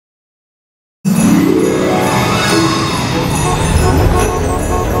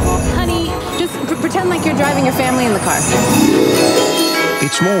car.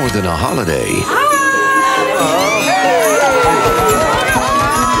 It's more than a holiday.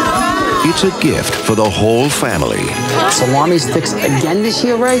 It's a gift for the whole family. Salami sticks again this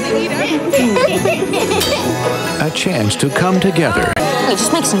year, Ray? A chance to come together. It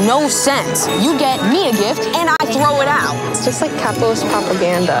just makes no sense. You get me a gift and I throw it out. It's just like capitalist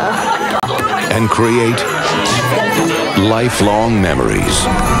propaganda. And create lifelong memories.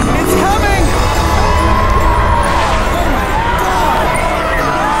 It's coming!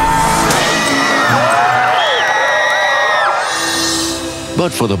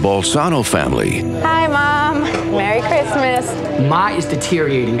 But for the Bolzano family, Hi, Mom. Merry Christmas. Ma is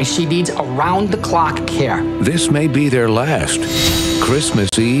deteriorating, and she needs around-the-clock care. this may be their last Christmas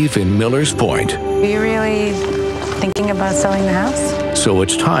Eve in Millers Point. Are you really thinking about selling the house? So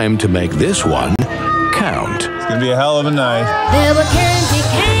it's time to make this one count. It's gonna be a hell of a night.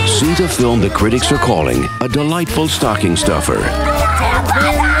 See the film the critics are calling a delightful stocking stuffer.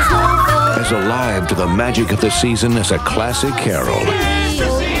 As alive to the magic of the season as a classic carol.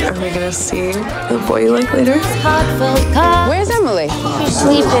 Are we gonna see the boy you like later? Where's Emily? She's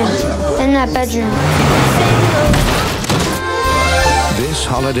sleeping in that bedroom. This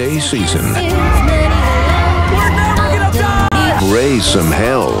holiday season, raise some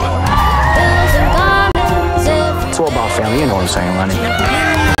hell. It's all about family, you know what I'm saying, Lenny?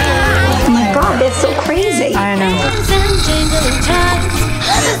 Oh my God, that's so crazy. I know.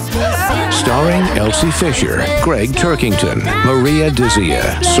 Starring Elsie Fisher, Greg Turkington, Maria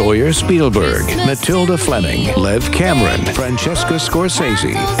Dizia, Sawyer Spielberg, Matilda Fleming, Lev Cameron, Francesca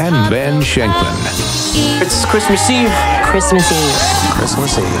Scorsese, and Ben Schenkman. It's Christmas Eve. Christmas Eve.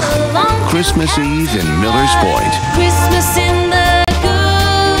 Christmas Eve. Christmas Eve in Millers Point. Christmas in